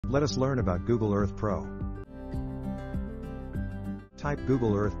Let us learn about Google Earth Pro. Type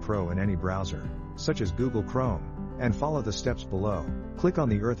Google Earth Pro in any browser, such as Google Chrome, and follow the steps below. Click on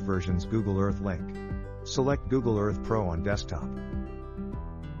the Earth version's Google Earth link. Select Google Earth Pro on desktop.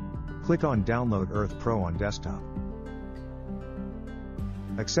 Click on Download Earth Pro on desktop.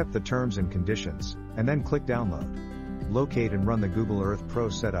 Accept the terms and conditions, and then click Download. Locate and run the Google Earth Pro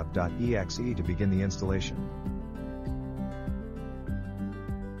setup.exe to begin the installation.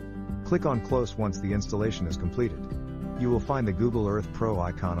 Click on Close once the installation is completed. You will find the Google Earth Pro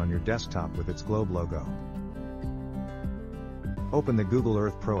icon on your desktop with its globe logo. Open the Google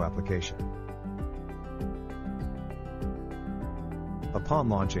Earth Pro application. Upon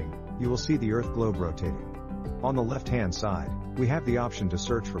launching, you will see the Earth globe rotating. On the left-hand side, we have the option to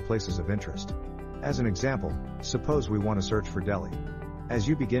search for places of interest. As an example, suppose we want to search for Delhi. As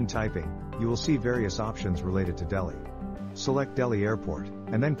you begin typing, you will see various options related to Delhi. Select Delhi Airport,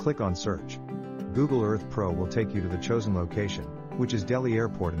 and then click on Search. Google Earth Pro will take you to the chosen location, which is Delhi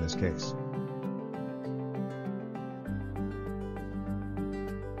Airport in this case.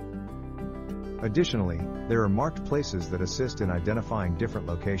 Additionally, there are marked places that assist in identifying different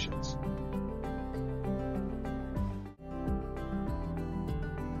locations.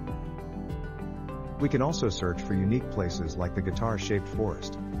 We can also search for unique places like the guitar-shaped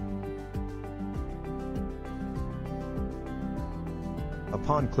forest.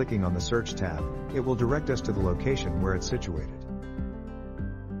 Upon clicking on the Search tab, it will direct us to the location where it's situated.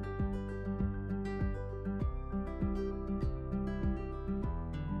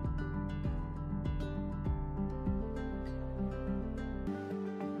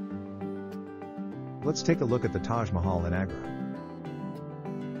 Let's take a look at the Taj Mahal in Agra.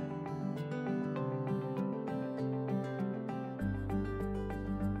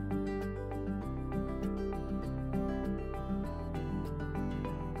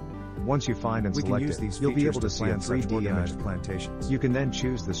 Once you find and select it, you'll be able to see a 3D image of plantations. You can then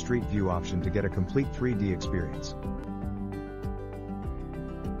choose the Street View option to get a complete 3D experience.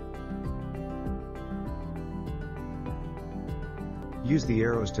 Use the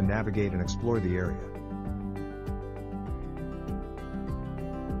arrows to navigate and explore the area.